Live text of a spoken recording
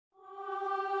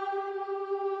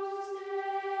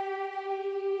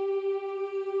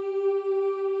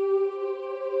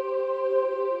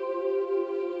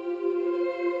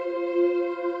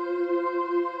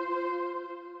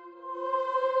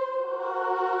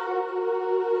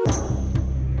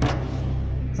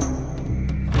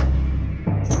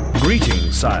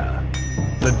sire.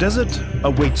 The desert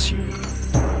awaits you.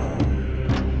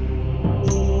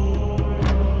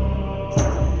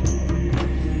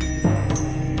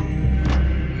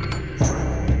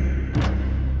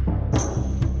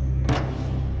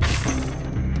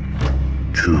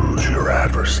 Choose your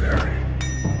adversary.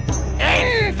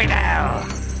 Infidel!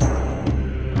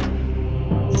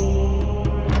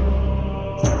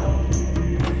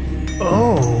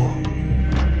 Oh.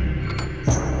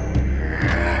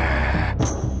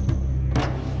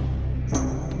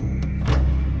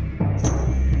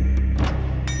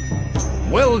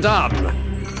 Well done!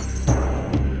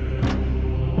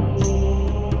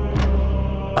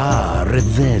 Ah,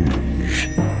 revenge.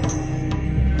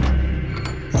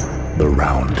 The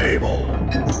Round Table.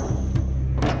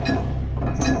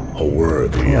 A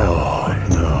worthy ally.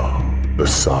 No. The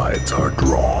sides are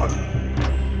drawn.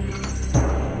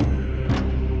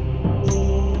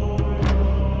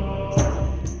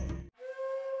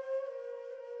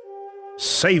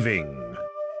 Saving.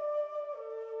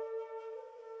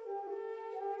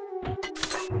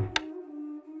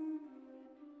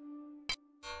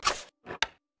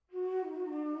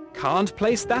 Can't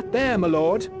place that there, my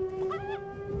lord.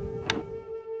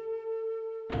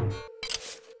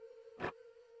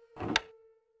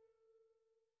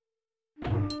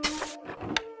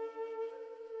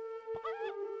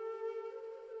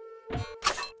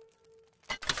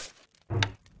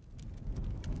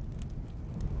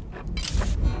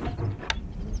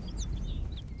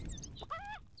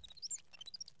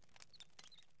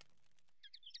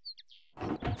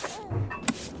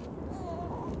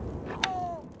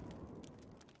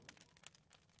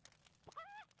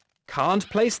 Can't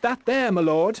place that there, my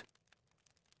lord.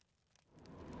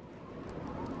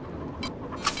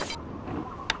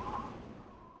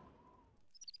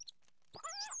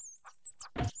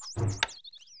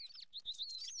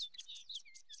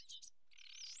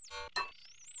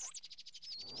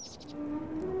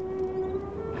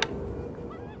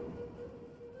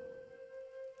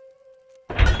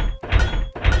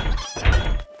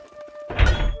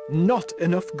 Not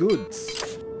enough goods.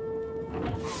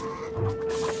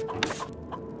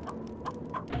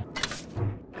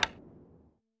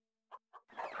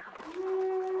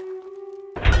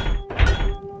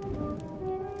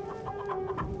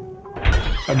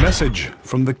 A message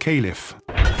from the Caliph.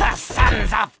 The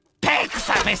sons of pigs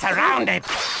have me surrounded!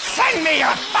 Send me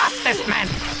your fastest men!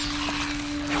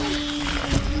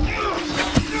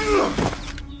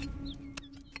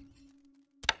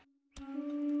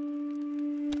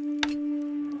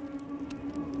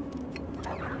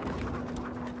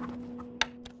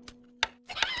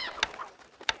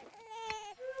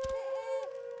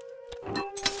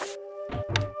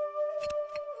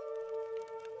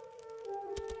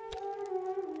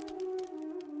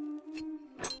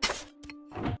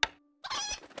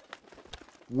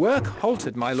 Work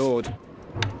halted, my lord.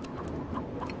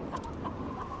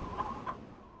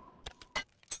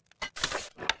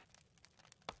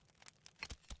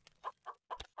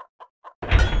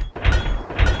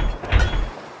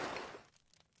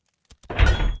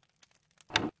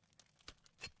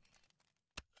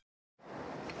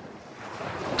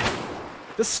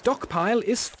 The stockpile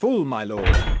is full, my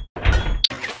lord.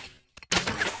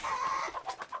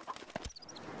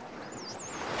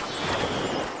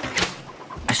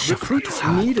 Recruits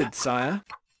needed, sire.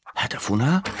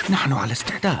 هدفنا نحن على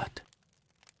استعداد.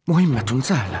 مهمة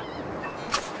سهلة.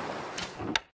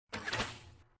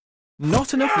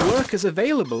 Not enough workers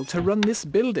available to run this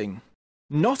building.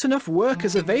 Not enough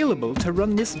workers available to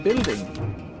run this building.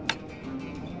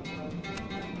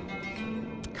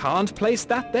 Can't place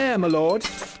that there, my lord.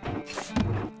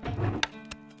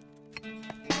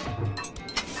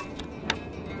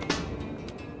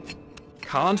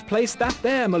 Can't place that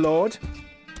there, my lord.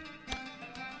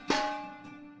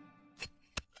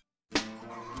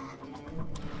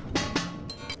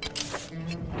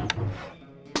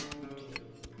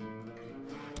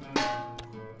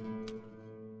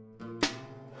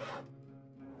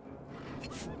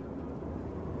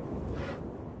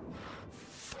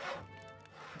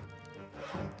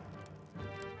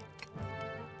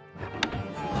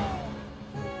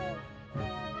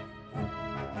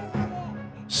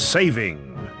 Saving.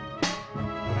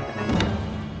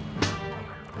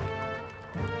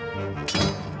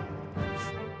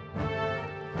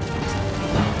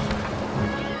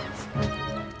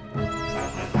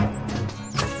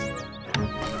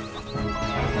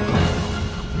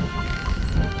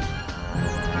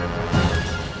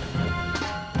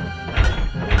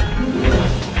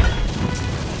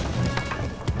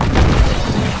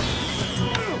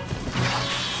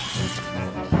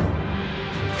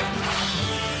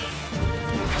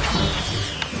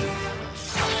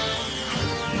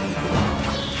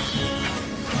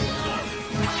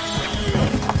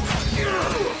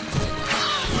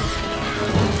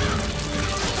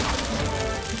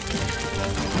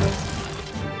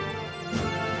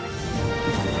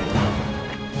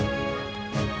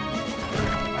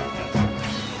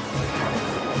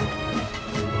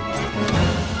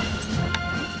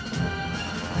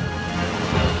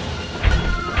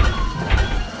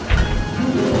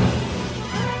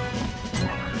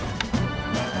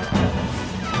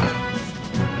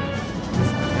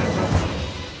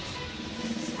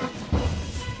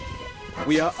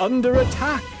 We are under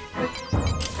attack.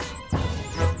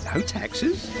 No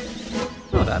taxes?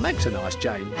 Oh, that makes a nice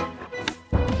change.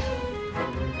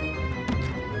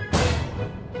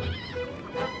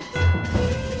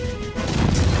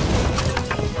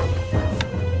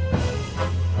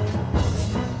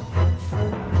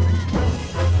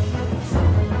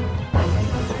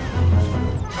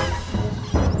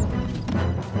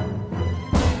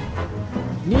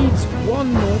 Needs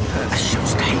one more person.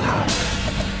 الشمس تحيها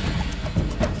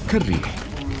كالريح.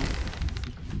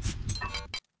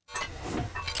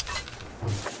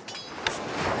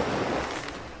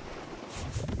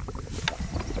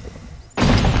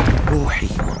 روحي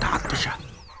متعطشة.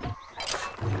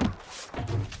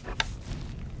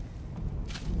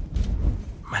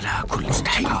 ملاك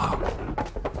الاستحياء.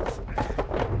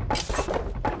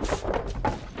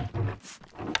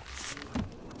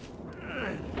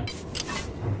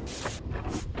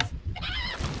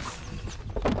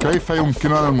 كيف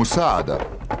يمكننا المساعدة؟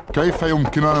 كيف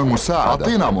يمكننا المساعدة؟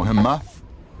 أعطينا مهمة.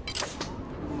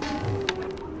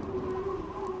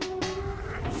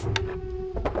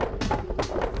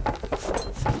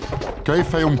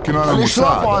 كيف يمكننا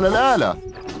الإشراف على الآلة؟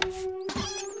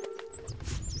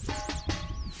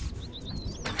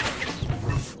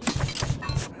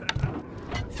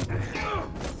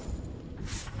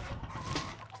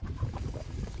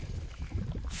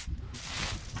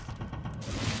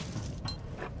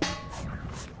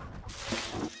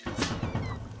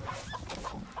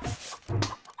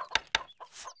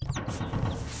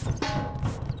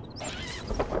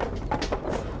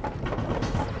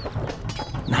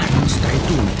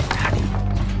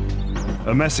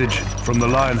 A message from the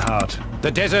Lionheart.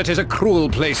 The desert is a cruel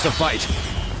place to fight.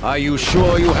 Are you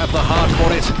sure you have the heart for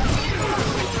it?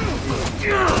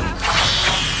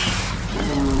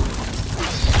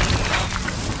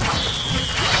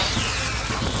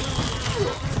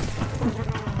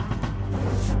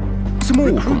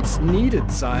 Recruits needed,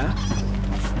 sire.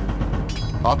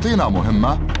 أعطينا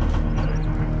مهمة.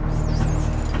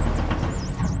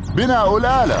 بناء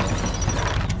الآلة.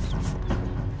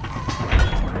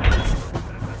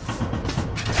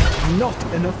 Not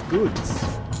enough goods.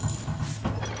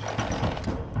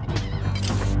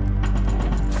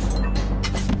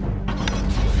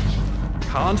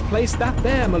 Can't place that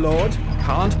there, my lord.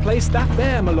 Can't place that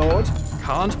there, my lord.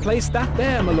 Can't place that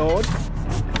there, my lord.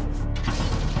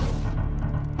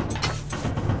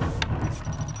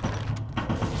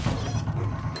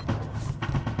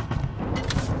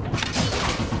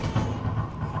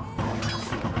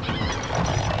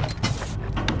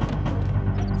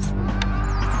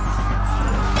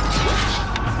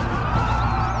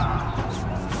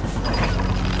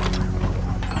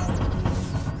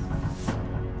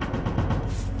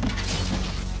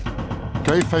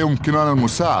 كيف يمكننا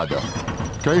المساعدة؟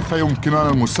 كيف يمكننا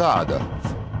المساعدة؟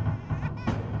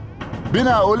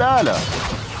 بناء الآلة.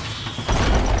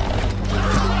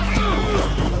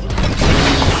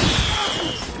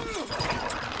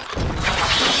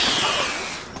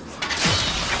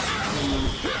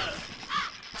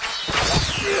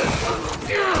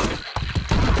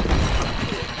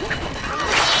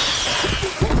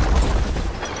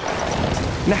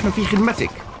 نحن في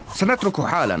خدمتك. سنترك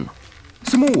حالا.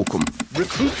 سموكم.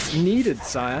 Recruits needed,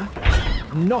 sire.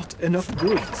 Not enough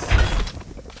goods.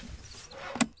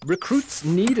 Recruits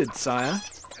needed, sire.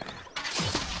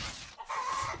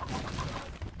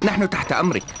 نحن تحت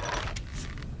أمرك.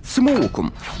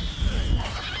 سموكم.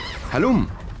 هلم.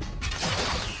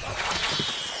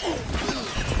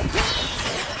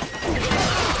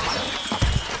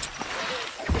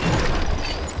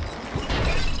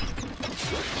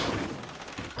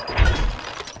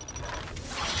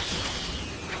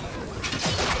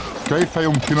 كيف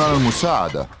يمكننا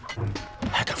المساعدة؟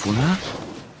 هدفنا؟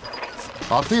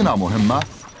 أعطينا مهمة.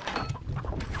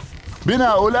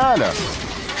 بناء الآلة.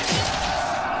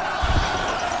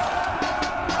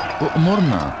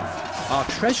 أؤمرنا. Our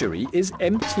treasury is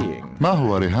emptying. ما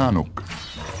هو رهانك؟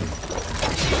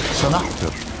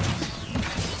 سنحفر.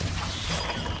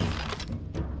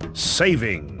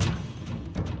 Saving.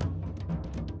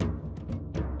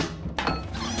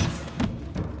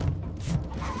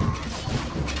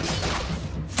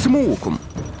 سموكم.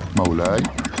 مولاي.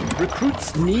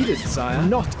 Recruits needed, sire.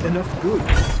 Not enough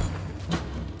goods.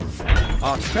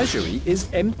 Our treasury is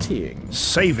emptying.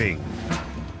 Saving.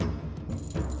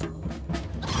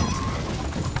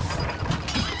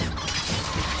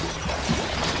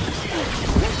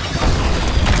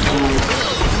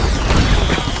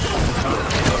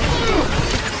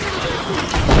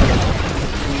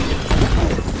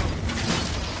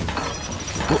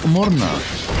 أؤمرنا.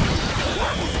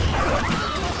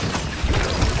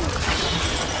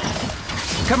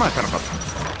 كما ترغب.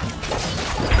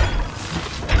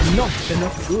 Not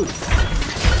enough goods.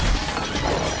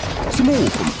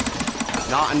 سموكم.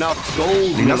 Not enough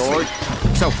gold, my لنصل. lord.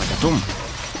 سوف تتم.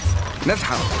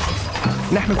 نزحف.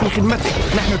 نحن في خدمتك.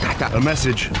 نحن تحت. A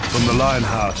message from the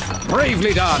Lionheart.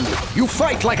 Bravely done. You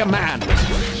fight like a man.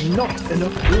 Not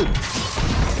enough goods.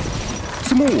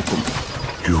 سموكم.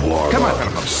 You are كما the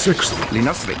ترغب. sixth.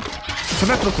 لنصرك.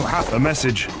 سنترك A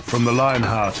message from the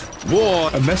Lionheart.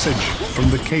 War. A message from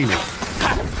the Caliph.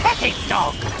 Pathetic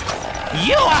dog!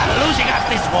 You are losing us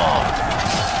this war!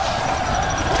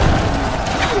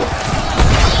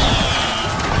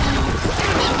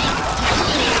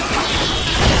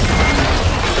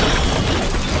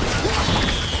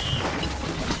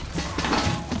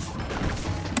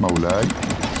 مولاي،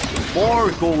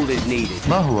 More gold is needed.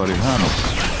 ما هو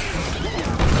رهانك؟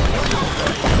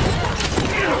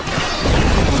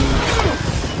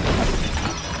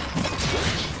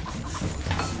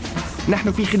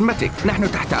 نحن في خدمتك.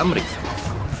 نحن تحت أمرك.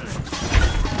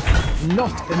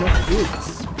 Not enough goods.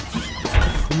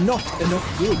 Not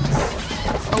enough goods.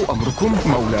 أو أمركم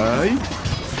مولاي.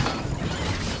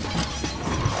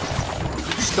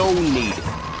 Stone needed.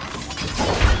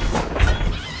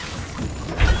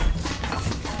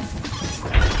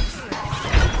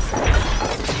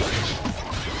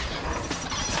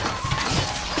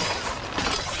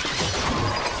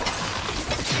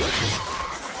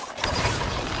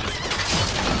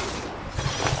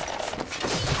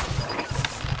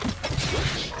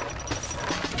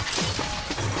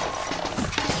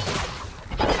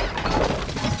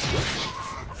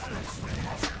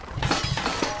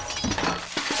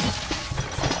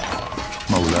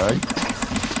 مولاي،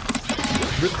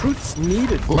 Recruits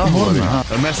needed. ما هو رهانك؟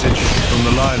 A message from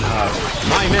the Lionheart.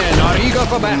 My men are eager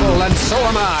for battle, and so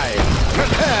am I.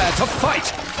 Prepare to fight.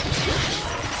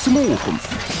 سموكم.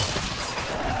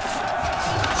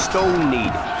 Stone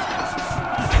needed.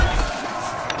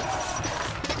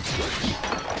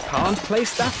 Can't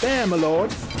place that there, my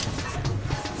lord.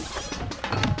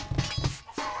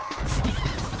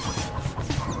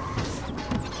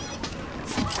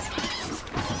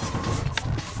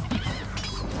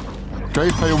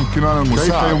 كيف يمكننا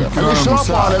المساعدة؟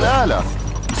 الإشراف على الآلة.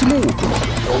 سموكم.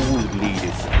 Gold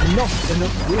needed. Not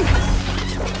enough goods.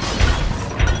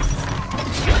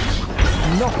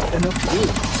 Not enough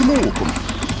goods. سموكم.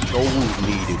 Gold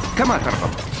needed. كما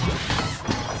ترغب.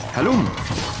 هلم.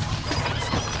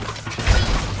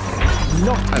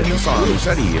 Not enough الحصان goods.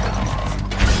 سريع.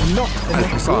 Not enough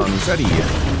الحصان goods. سريع.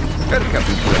 اركب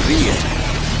الحرية.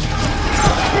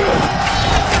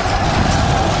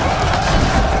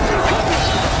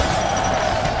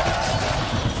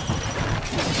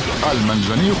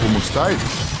 المنجنيق مستعد.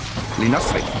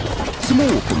 لنصرك.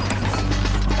 سموكم.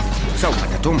 سوف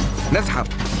تتم. نزحف.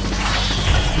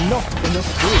 Not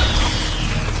enough goods.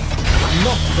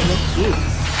 Not enough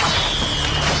goods.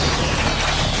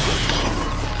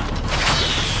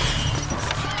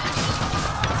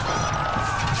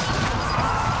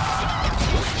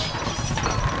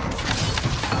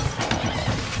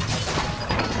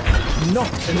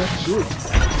 Not enough goods.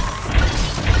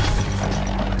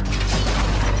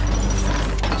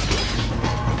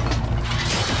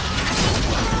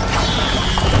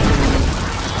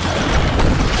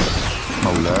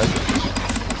 مولاي،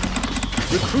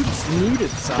 Recruits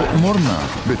needed, sire. أمرنا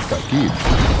بالتأكيد.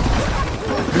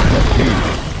 بالتأكيد.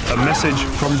 A message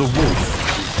from the Wolf.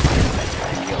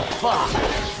 Fuck!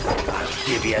 I'll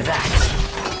give you that!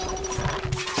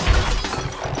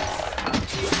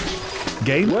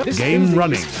 This Game building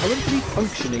running. is currently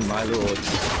functioning, my lord.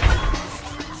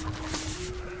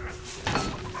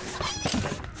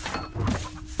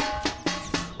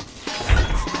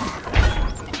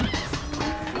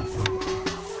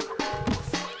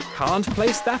 Can't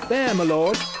place that there, my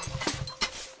lord.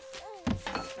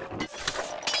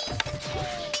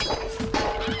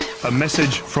 A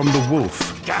message from the Wolf.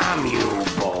 Damn you,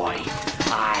 boy!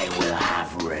 I will have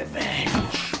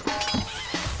revenge.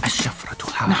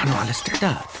 الشفرة حار. نحن على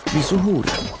استعداد.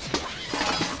 بسهولة.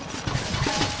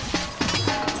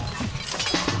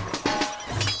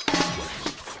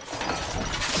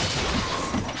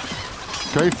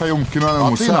 كيف يمكننا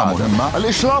المساعدة؟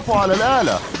 الإشراف على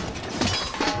الآلة.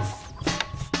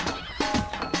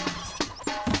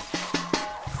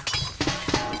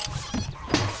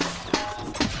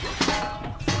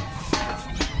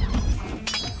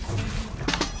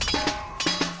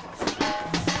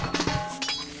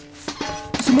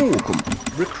 سموكم.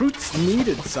 Recruits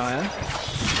needed, sire.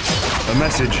 A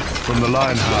message from the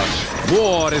Lionheart.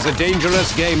 War is a dangerous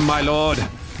game, my lord,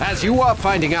 as you are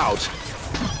finding out.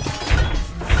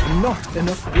 Not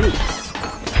enough goods.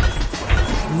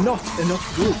 Not enough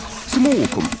goods.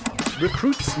 سموكم.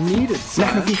 Recruits needed,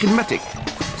 نحن sire. في خدمتك.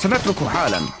 سنترك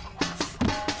حالا.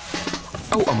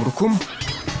 أو أمركم.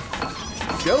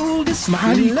 Gold is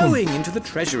معاليكم. flowing into the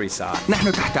treasury, sire.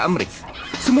 نحن تحت أمرك.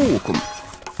 سموكم.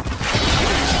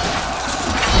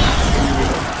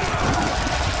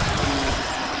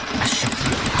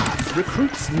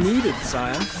 Recruits needed,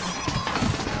 sire.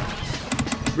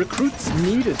 Recruits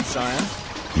needed, sire.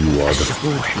 You are the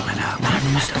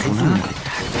نحن مستعدون.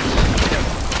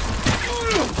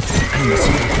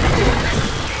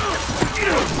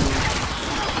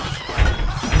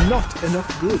 Not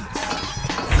enough goods.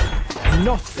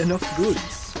 Not enough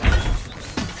goods.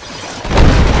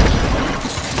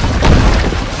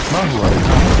 ما هو؟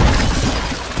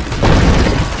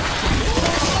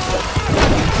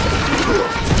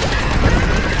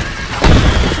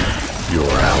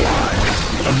 your ally.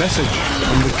 A message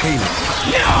from the Caliph.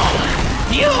 No!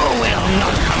 You will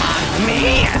not command me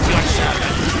as your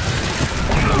servant!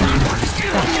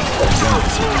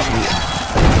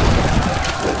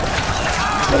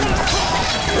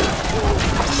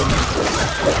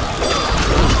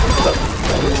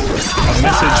 A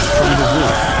message from the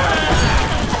wolf.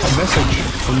 A message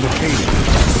from the Caliph.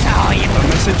 A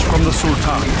message from the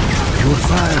Sultan. Your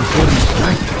fire burns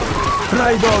bright.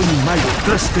 Ride on, my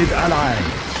trusted ally.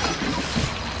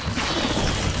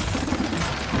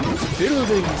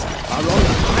 Buildings are on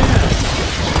fire.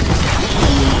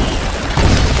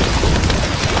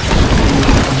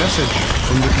 A message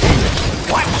from the Caliph.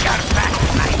 What's your back,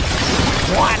 mate?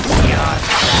 What's your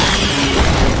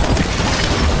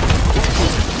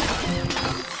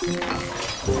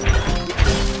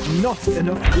Not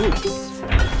enough goods.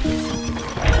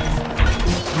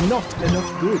 Not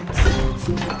enough goods.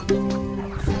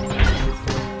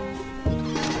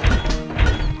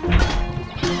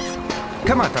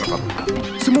 كما ترغب.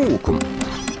 سموكم.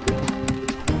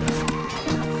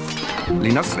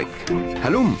 لنصرك.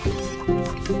 هلم.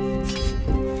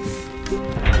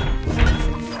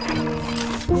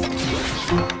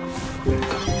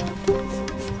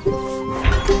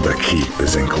 The keep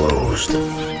is enclosed.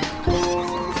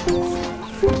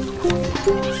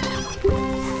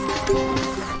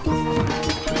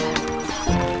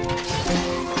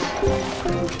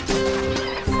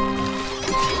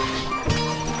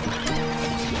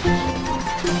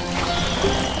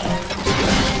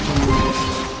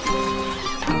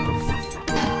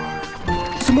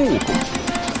 سموكم.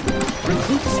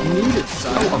 Recruits needed,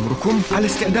 sire. أو أمركم على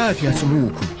استعداد يا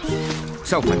سموكم.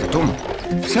 سوف تتم.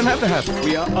 سنذهب.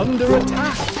 We are under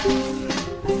attack.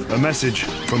 A message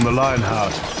from the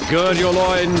Lionheart. Gird your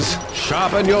loins,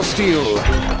 sharpen your steel.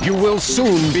 You will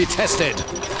soon be tested.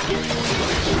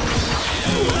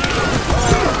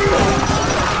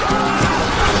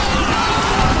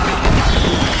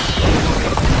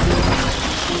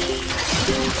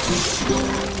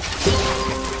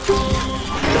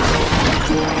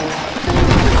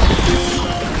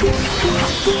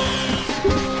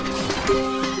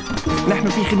 نحن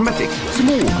في خدمتك.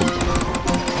 سموكم.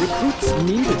 Recruits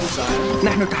needed, sire.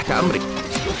 نحن تحت أمرك.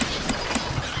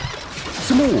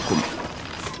 سموكم.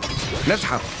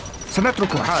 نزحف.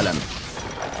 سنترك حالا.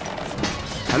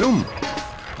 هلم.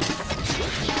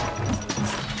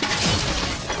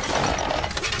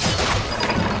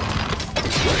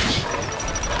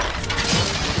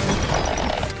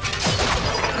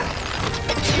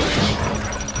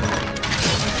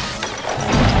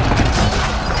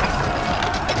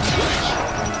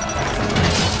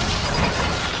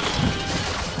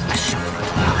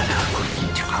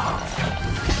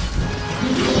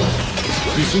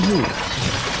 بسهولة.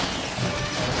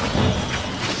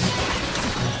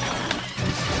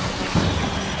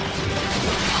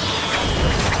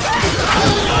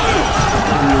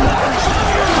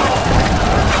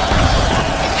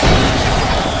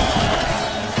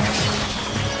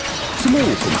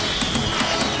 سموكم.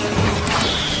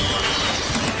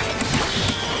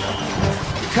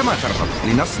 كما ترغب.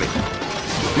 لنصرك.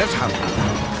 نزحف.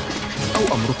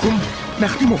 أو أمركم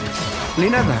نخدمه.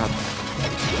 لنذهب.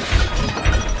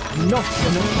 Not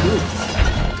enough goods.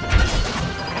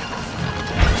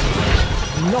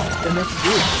 Not enough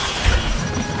goods.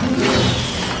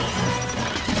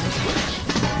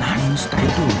 نحن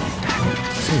مستعدون للتحرير.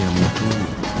 سيموتون.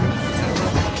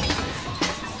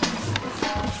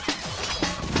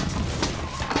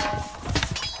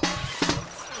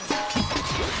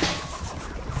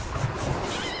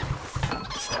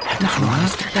 نحن على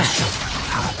استعداد.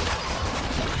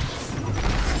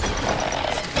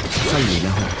 صلي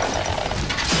له.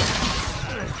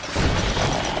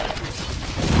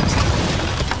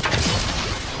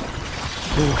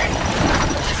 روحي.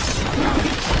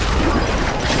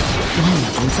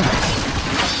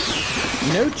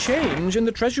 No change in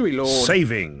the treasury, Lord.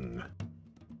 Saving.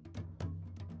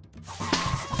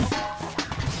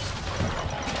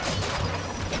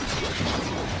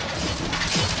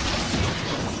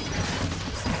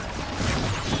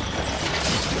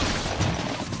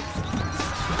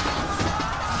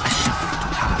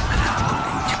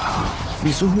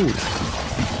 بسهولة.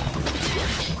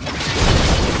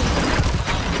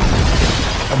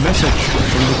 A message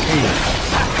from the Caliph.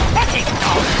 Pathetic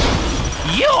dog!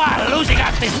 You are losing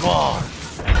at this war!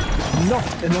 Not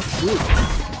enough goods.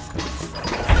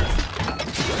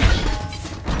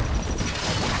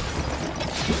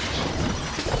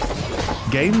 This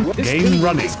Game building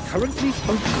running. is currently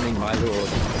functioning, my lord.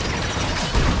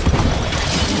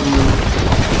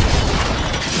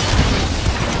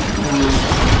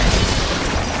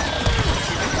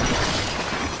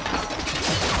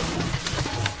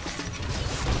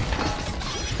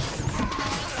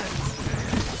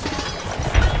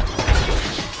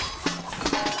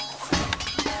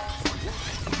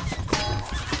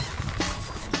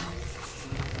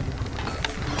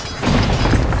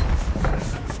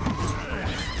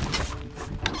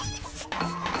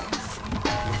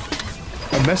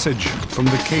 A message from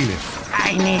the Caliph.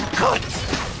 I need goods!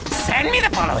 Send me the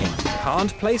following!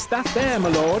 Can't place that there, my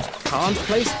lord. Can't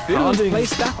place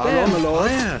that there, my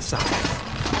lord.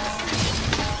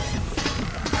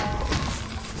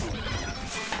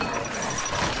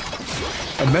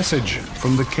 A message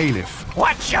from the Caliph.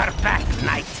 Watch your back,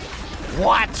 knight!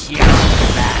 Watch your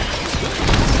back!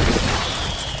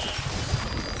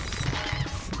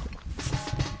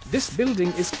 This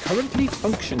building is currently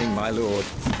functioning, my lord.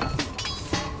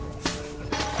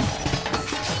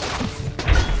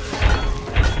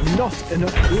 Not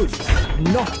enough goods.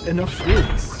 Not enough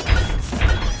goods.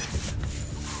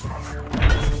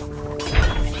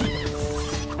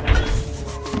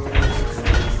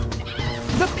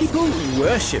 The people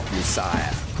worship you,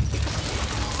 sire.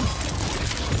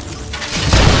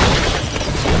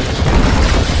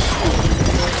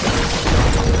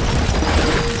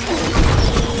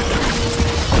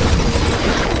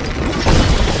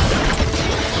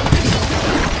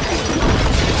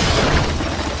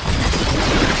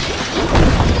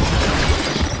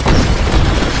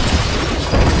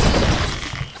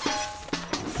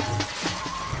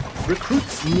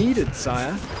 Recruits needed,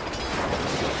 sire.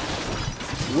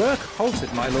 Work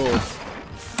halted, my lord.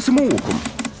 سموكم.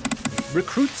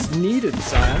 Recruits needed,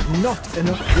 sire. Not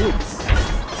enough goods.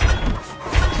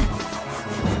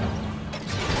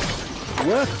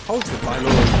 Work halted, my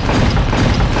lord.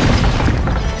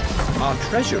 Our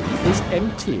treasury is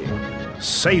emptying.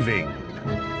 Saving.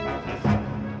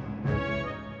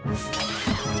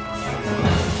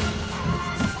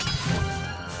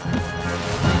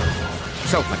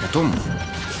 سوف تتم.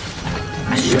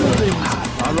 Buildings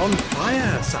are on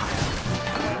fire, sire.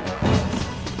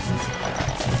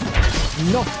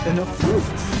 Not enough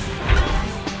goods.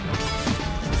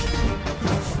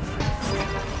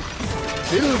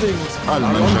 Buildings are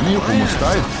on المنجنيق fire.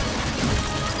 مستعد.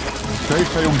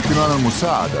 كيف يمكننا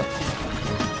المساعدة؟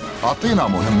 أعطينا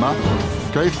مهمة.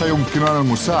 كيف يمكننا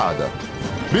المساعدة؟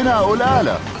 بناء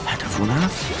الآلة. هدفنا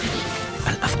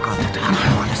الأفقار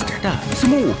تتحمل على استعداد.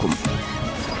 سموكم.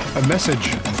 A message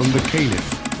from the Caliph.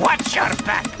 Watch your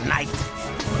back, knight!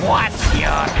 Watch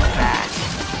your back!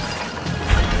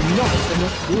 Not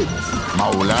enough goods.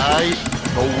 مولاي.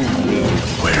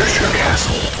 Where's your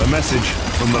castle? A message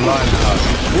from the Lionheart.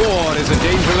 War is a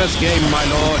dangerous game, my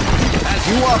lord, as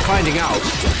you are finding out.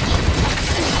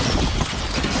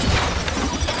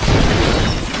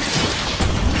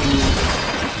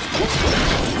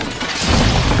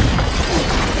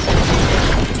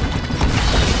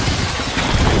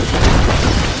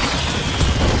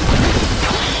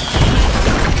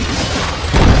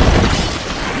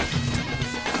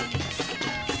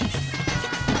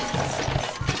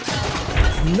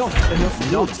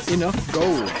 Not enough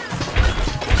gold.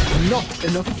 Not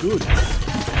enough goods.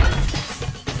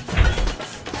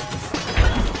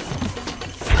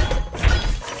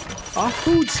 Our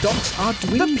food stocks are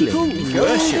dwindling. Gold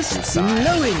is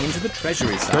flowing into the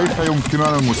treasury side. كيف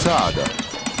يمكننا المساعدة؟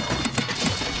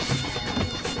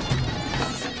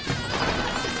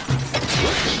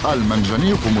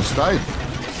 المنجنيق مستعد.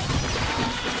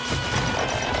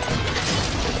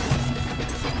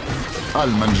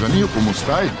 المنجنيق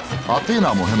مستعد.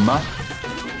 أعطينا مهمة.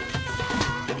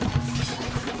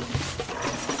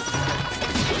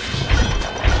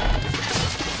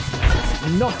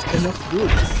 Not enough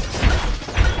goods.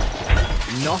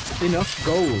 Not enough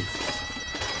gold.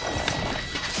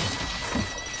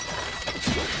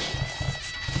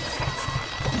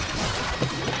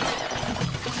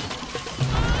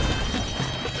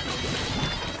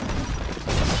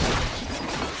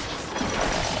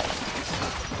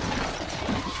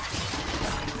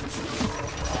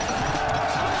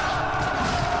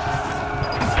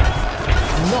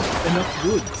 enough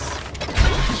goods.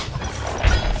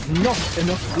 Not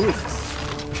enough goods.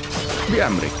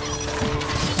 بأمرك.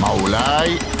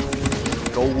 مولاي.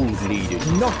 Gold needed.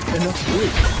 Not enough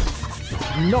goods.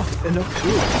 Not enough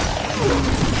goods.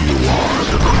 You are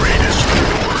the greatest.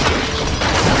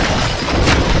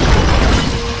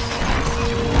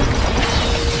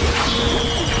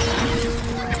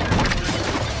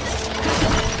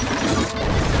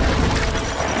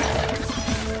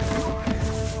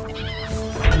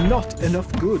 Not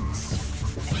enough goods.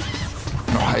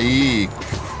 نحييك.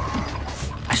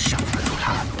 الشفرة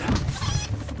الحادة.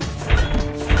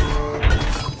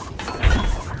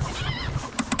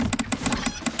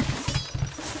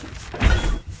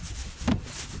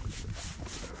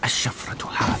 الشفرة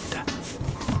حادة.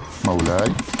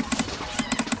 مولاي.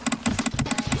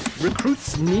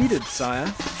 Recruits needed,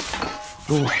 sire.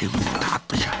 روحي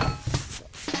متعطشة.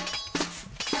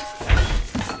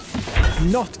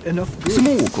 Not enough goods.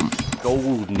 سموكم.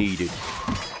 Gold needed.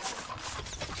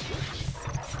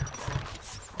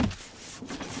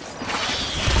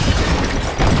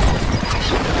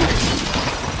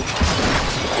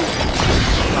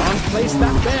 Can't place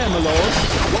that there, my lord.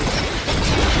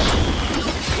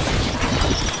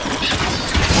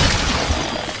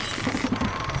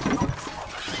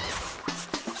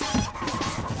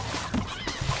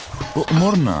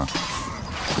 أؤمرنا.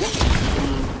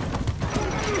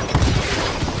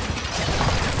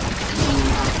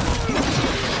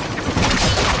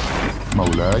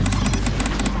 مولاي.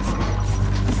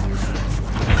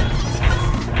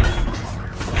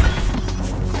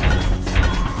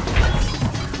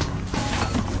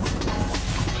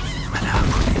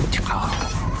 ملاك الانتقام.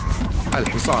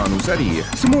 الحصان سريع.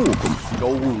 سموكم.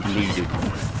 Gold needed.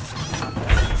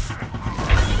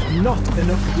 Not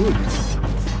enough goods.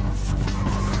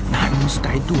 نحن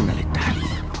مستعدون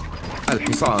للتحرير.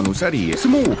 الحصان سريع.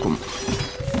 سموكم.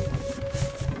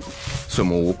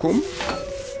 سموكم.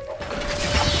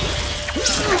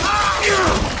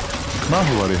 ما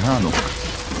هو رهانك؟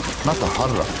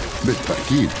 نتحرك.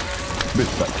 بالتأكيد.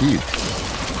 بالتأكيد.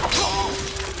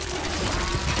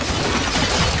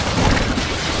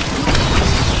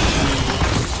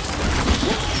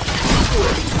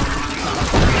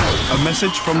 A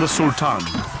message from the Sultan.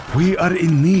 We are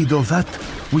in need of that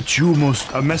which you most...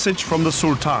 A message from the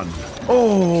Sultan.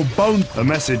 Oh, bound... A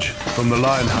message from the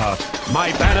Lionheart. My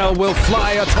banner will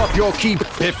fly atop your keep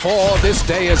before this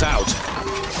day is out.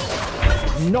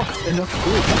 Not enough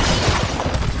goods.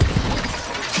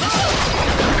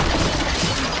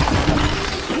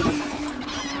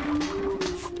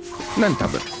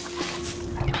 ننتظر.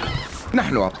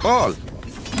 نحن أبطال.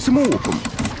 سموكم.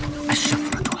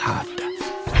 الشفرة حادة.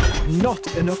 Not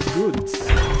enough goods.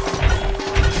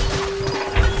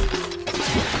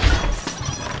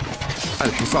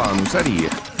 الحصان سريع.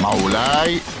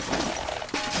 مولاي.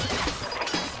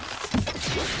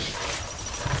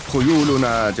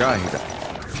 خيولنا جاهزة.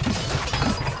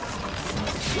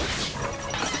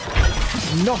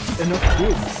 Not enough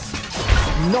goods.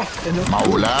 Not enough goods.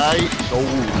 مولاي.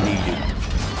 Gold needed.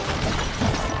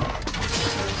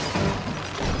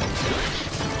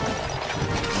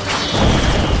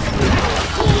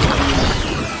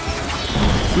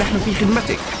 نحن في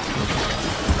خدمتك.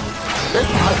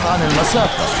 ابحث عن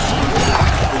المسافة.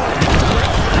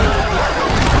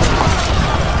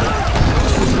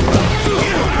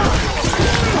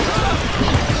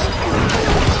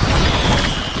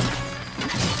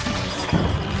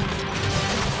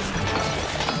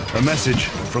 A message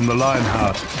from the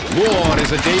Lionheart. War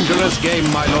is a dangerous game,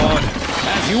 my lord,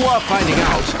 as you are finding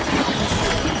out.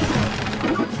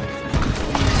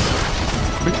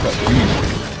 بالتأكيد.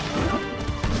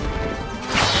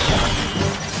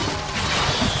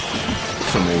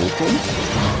 سموكم.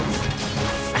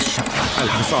 الشفرة.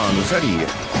 الحصان سريع.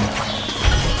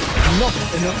 Not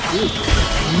enough goods.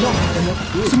 Not enough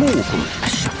goods. سموكم.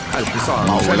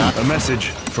 الحصان سريع. A message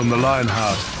from the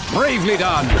Lionheart. Bravely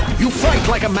done. You fight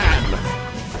like a man.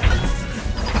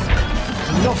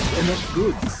 Not enough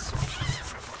goods.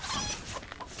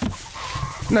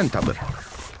 ننتظر.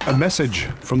 A message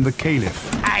from the Caliph.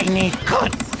 I need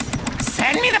goods.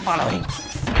 Send me the following.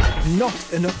 Not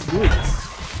enough goods.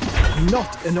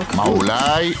 Not enough goods.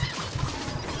 مولاي.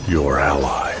 Your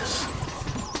allies.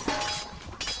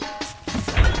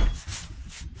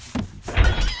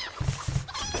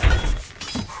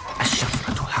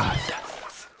 الشفرة حادة.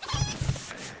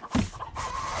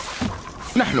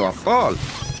 نحن أبطال.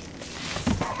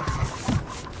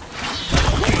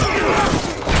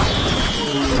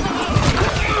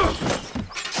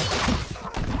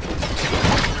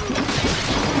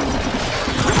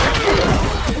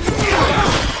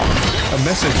 A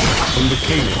message from the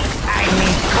Caliph. I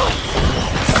need goods.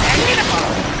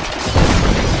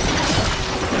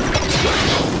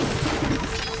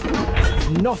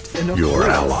 Not enough Your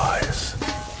goods. allies.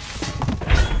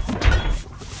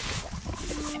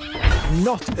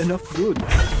 Not enough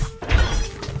goods.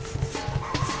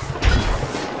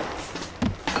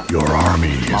 Your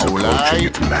army is approaching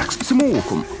its max.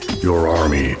 سموكم. Your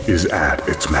army is at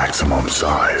its maximum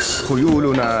size.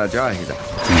 خيولنا جاهزة.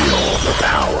 Feel the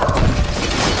power.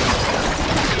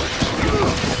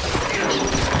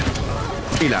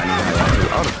 إلى نهاية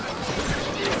الأرض.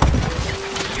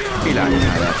 إلى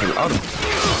نهاية الأرض.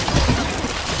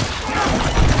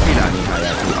 إلى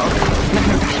نهاية الأرض.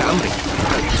 نحن تحت أمرك.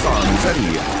 الحصان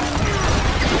سريع.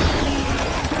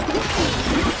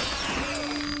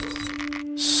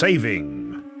 Saving.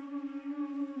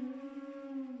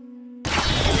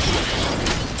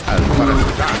 الفرس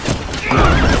تعد.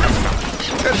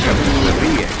 اركب مثل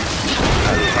الريح.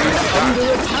 الفرس تعد.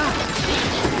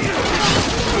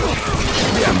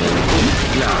 سموكم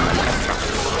لا الأسرع.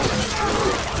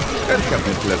 اركب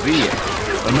مثل الريح.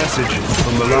 A message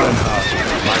from the Lionheart.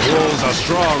 My walls are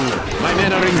strong. My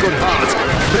men are in good heart.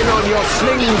 Bring on your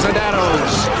slings and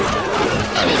arrows.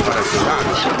 الفرس تعد.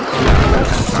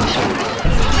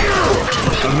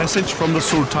 A message from the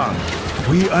Sultan.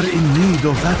 We are in need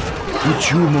of that which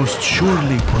you most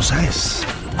surely possess.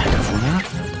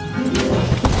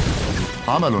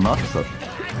 عمل أكثر.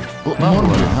 أؤمر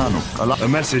رهانك. A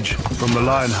message from the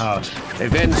Lionheart.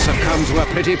 Events have come to a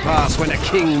pretty pass when a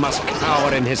king must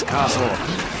cower in his castle.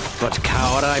 But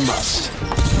cower I must.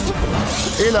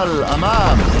 إلى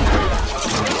الأمام.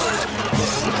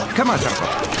 كما ترغب.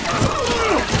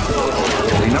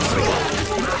 لنصرك.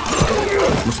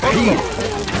 مستحيل.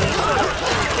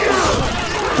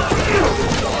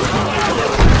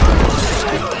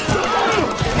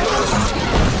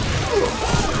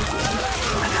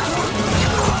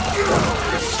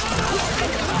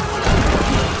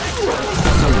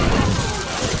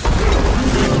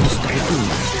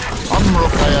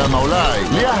 أمرك يا مولاي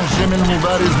ليهجم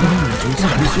المبارز.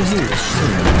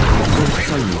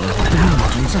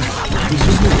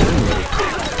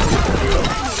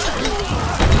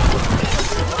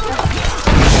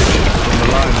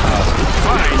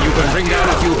 Fine, you can bring down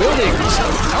a few buildings.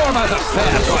 How about a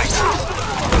fair fight?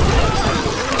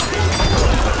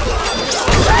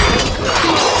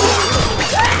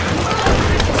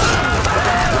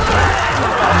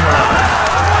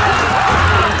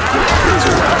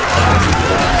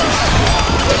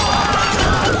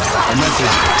 A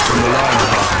message from the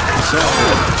Lionheart. So,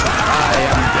 I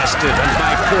am bested, and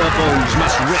my poor bones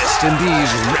must rest in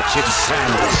these wretched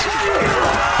sands.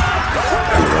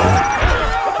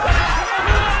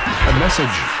 A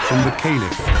message from the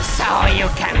Caliph. So you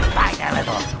can fight a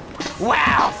little.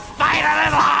 Well, fight a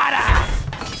little harder!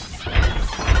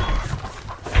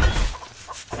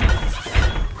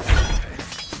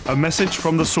 A message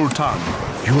from the Sultan.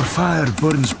 Your fire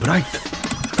burns bright.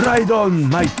 Ride on,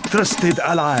 my trusted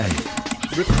ally.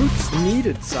 Recruits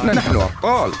needed, sire. نحن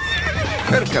أبطال.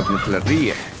 اركب مثل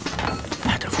الريح.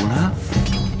 هدفنا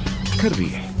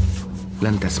كالريح.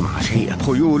 لن تسمع شيئا.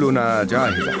 خيولنا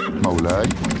جاهزة. مولاي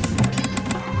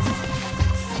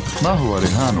ما هو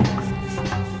رهانك؟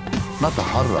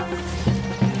 نتحرك.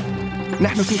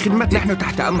 نحن في خدمتك. نحن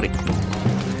تحت أمرك.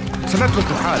 سنترك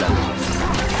حالا.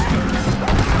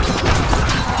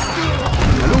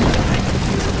 هلوم.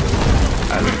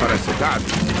 الفرس تعد.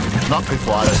 نقف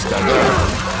على استعداد.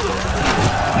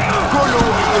 كل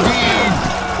حديد.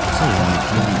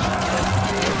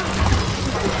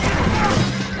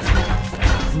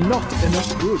 Not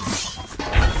enough goods.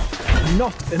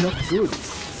 Not enough goods.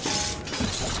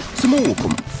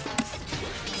 سموكم.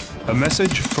 A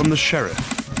message from the Sheriff.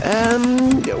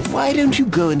 Why don't you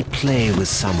go and play with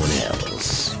someone else?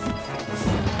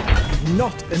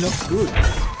 Not enough goods.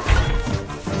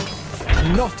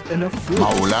 Not enough goods.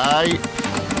 مولاي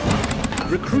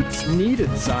Recruits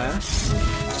needed, sire.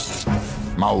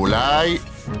 مولاي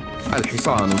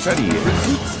الحصان سريع.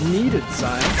 Recruits needed,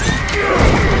 sire.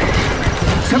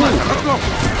 كما تطلب.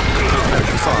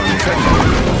 الحصان سريع.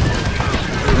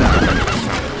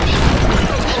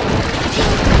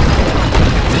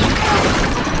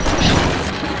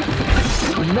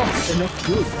 Not enough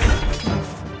goods.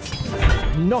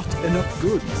 Not enough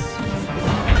goods.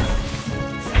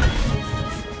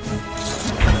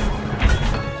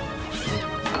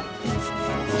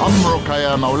 أمرك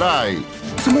يا مولاي.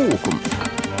 سموكم.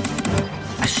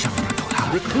 الشفرة حار.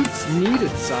 Recruits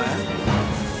needed, sire.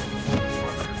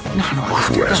 نحن على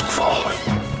Risk استعداد.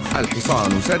 falling.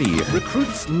 الحصان سريع.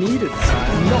 Recruits needed,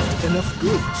 sire. Not enough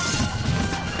goods.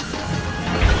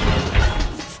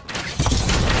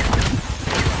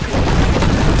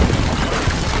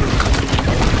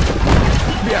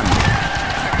 بأمرك.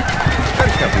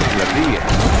 اركب مثل الريح.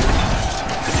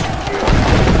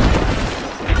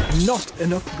 Not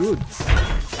enough goods.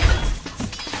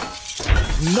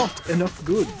 Not enough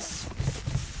goods.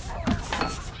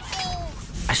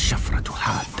 الشفرة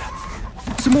حادة.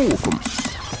 سموكم.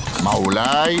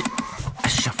 مولاي.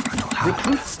 الشفرة حادة.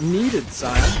 Recruits needed,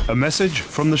 sire. A message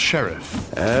from the sheriff.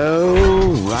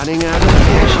 Oh, running out of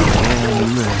cash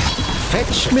again.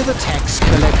 Fetch me the tax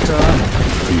collector.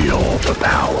 Feel the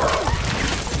power.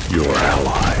 Your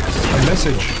allies. A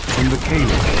message from the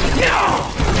caliph. No!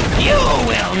 You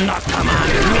will not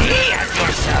command me as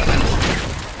your servant!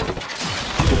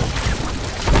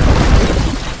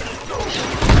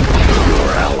 Your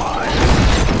allies.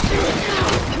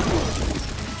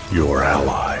 Your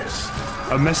allies.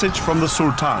 A message from the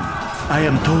Sultan. I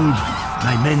am told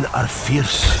my men are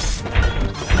fierce.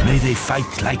 May they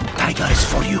fight like tigers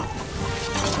for you.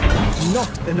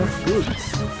 Not enough goods.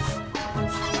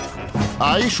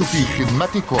 أعيش في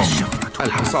خدمتكم.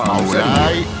 الحصان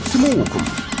مولاي. سموكم.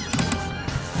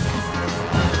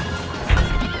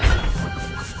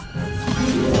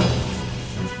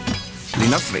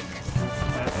 لنصرك.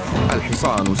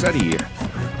 الحصان سريع.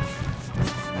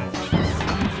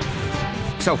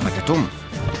 سوف تتم.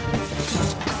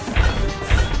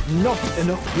 Not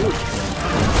enough goods.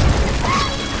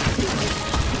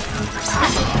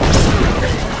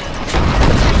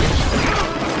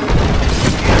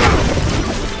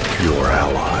 Your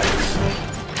allies.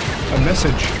 A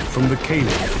message from the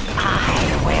caliph. I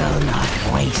will not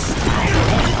waste my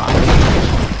men.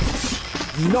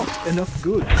 Not enough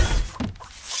goods.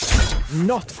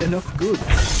 Not enough goods.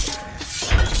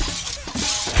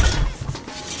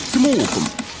 سموكم.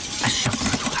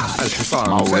 الشفرة حادة. الحصان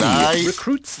سريع. مولاي.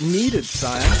 Recruits needed,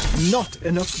 sire. Not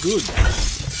enough goods.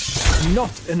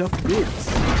 Not enough goods.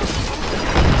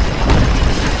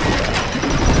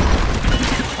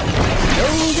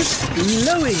 Gold is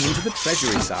flowing into the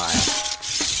treasury, sire.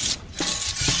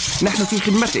 نحن في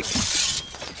خدمتك.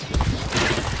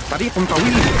 طريق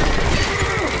طويل.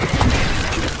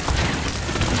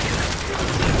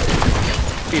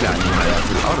 إلى نهاية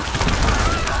الأرض.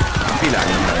 إلى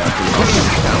نهاية الأرض.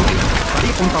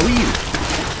 طريق طويل.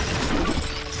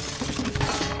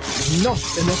 Not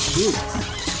enough goods.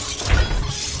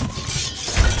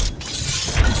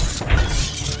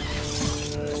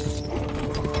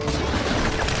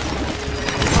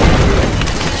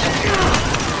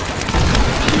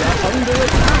 We are under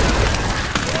attack.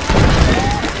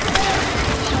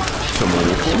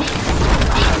 سموكم.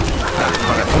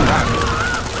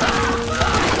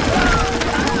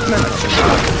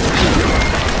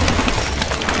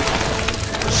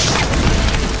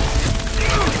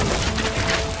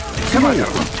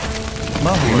 سموكم.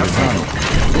 ما هو رهانك؟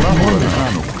 ما هو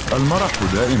رهانك؟ المرح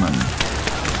دائما.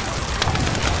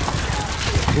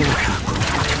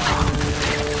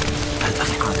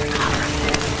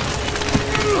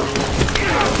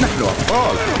 نحن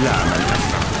أبطال. لا من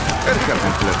أسرع. اركب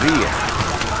مثل الريح.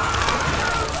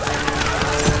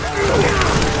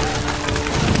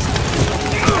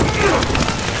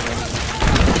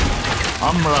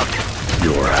 أمرك.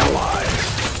 Your allies.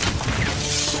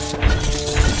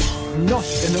 Not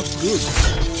enough goods.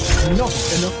 Not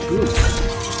enough goods.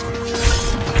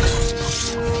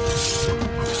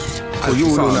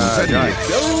 خيولنا سريع.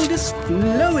 Gold is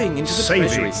flowing into the Saving.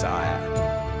 treasury, sire.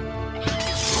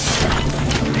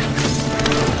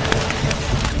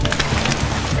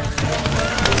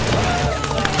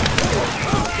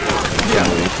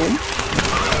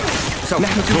 سموكم.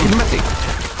 نحن في خدمتك.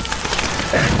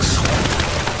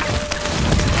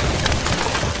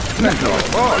 نحن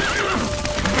أطفال.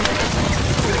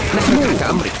 نحن تحت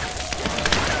أمرك.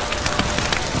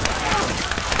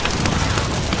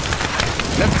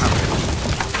 نذهب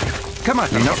كما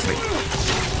لنصرك.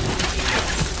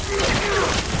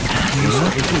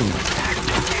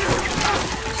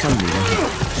 صلي له.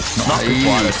 نقف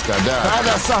على استعداد.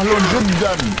 هذا سهل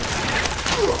جدا.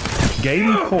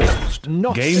 Game paused.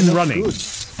 Not Game enough running. goods.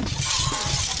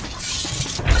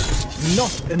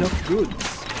 Not enough goods.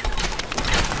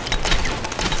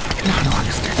 نحن على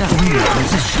استعداد.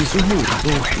 نزشي زهور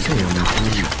روحي.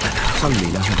 صلي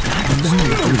له.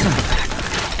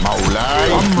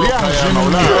 مولاي. أمرك يا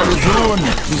مولاي.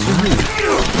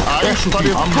 أعيش في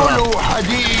كل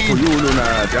حديد.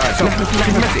 خيولنا جاهزة. نحن في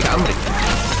خدمتك أمرك.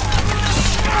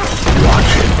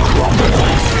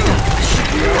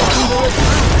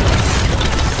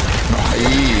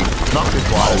 نحييك. نقف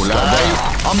على مولاي.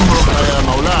 أمرك يا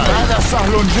مولاي. هذا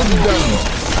سهل جدا.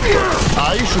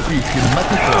 أعيش في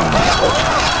خدمتكم.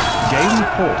 Game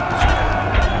paused.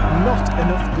 Not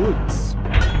enough goods.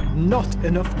 Not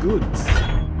enough goods.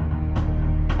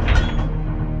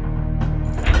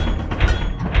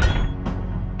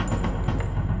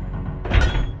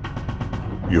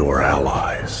 Your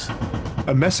allies.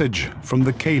 A message from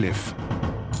the Caliph.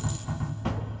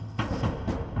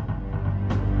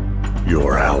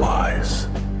 Your allies.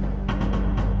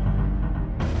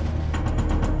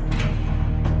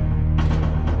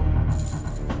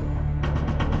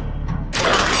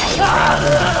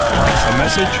 A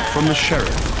message from the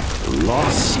Sheriff.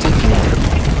 Lost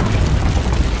again.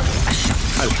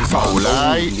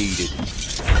 مولاي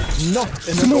Not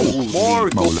enough gold. More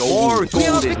gold We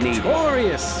are is needed.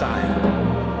 victorious, sire.